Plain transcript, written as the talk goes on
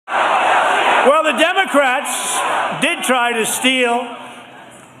Well, the Democrats did try to steal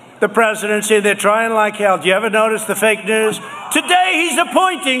the presidency. They're trying like hell. Do you ever notice the fake news? Today he's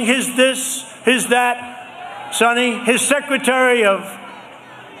appointing his this, his that, Sonny, his Secretary of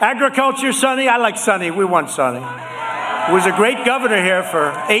Agriculture, Sonny. I like Sonny. We want Sonny. He was a great governor here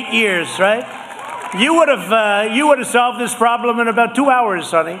for 8 years, right? You would have solved this problem in about 2 hours,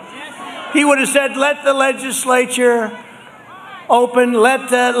 Sonny. He would have said, let the legislature open, let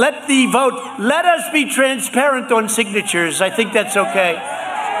the vote, let us be transparent on signatures. I think that's okay.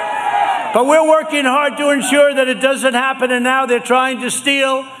 But we're working hard to ensure that it doesn't happen, and now they're trying to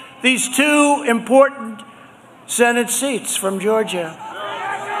steal these 2 important Senate seats from Georgia.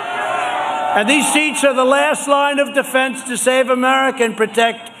 And these seats are the last line of defense to save America and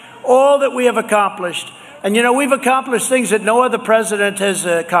protect all that we have accomplished. And you know, we've accomplished things that no other president has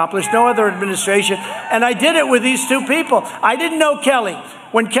accomplished, no other administration. And I did it with these 2 people. I didn't know Kelly.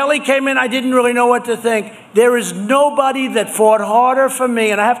 When Kelly came in, I didn't really know what to think. There is nobody that fought harder for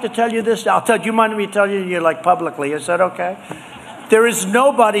me. And I have to tell you this. I'll tell you, you mind me telling you like publicly. Is that okay? There is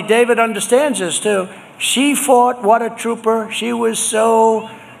nobody. David understands this too. She fought. What a trooper. She was so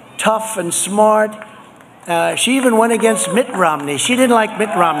tough and smart. She even went against Mitt Romney. She didn't like Mitt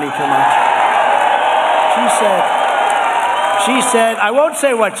Romney too much. She said, I won't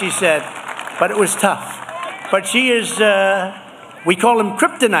say what she said, but it was tough. But she is, we call him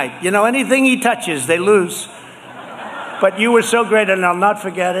kryptonite. You know, anything he touches, they lose. But you were so great, and I'll not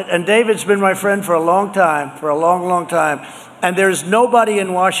forget it. And David's been my friend for a long time, for a long, long time. And there's nobody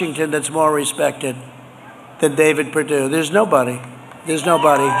in Washington that's more respected than David Perdue. There's nobody. There's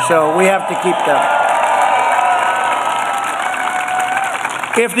nobody. So we have to keep them.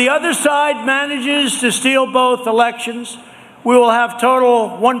 If the other side manages to steal both elections, we will have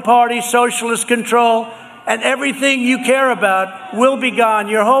total one-party socialist control, and everything you care about will be gone.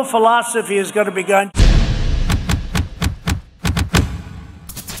 Your whole philosophy is going to be gone.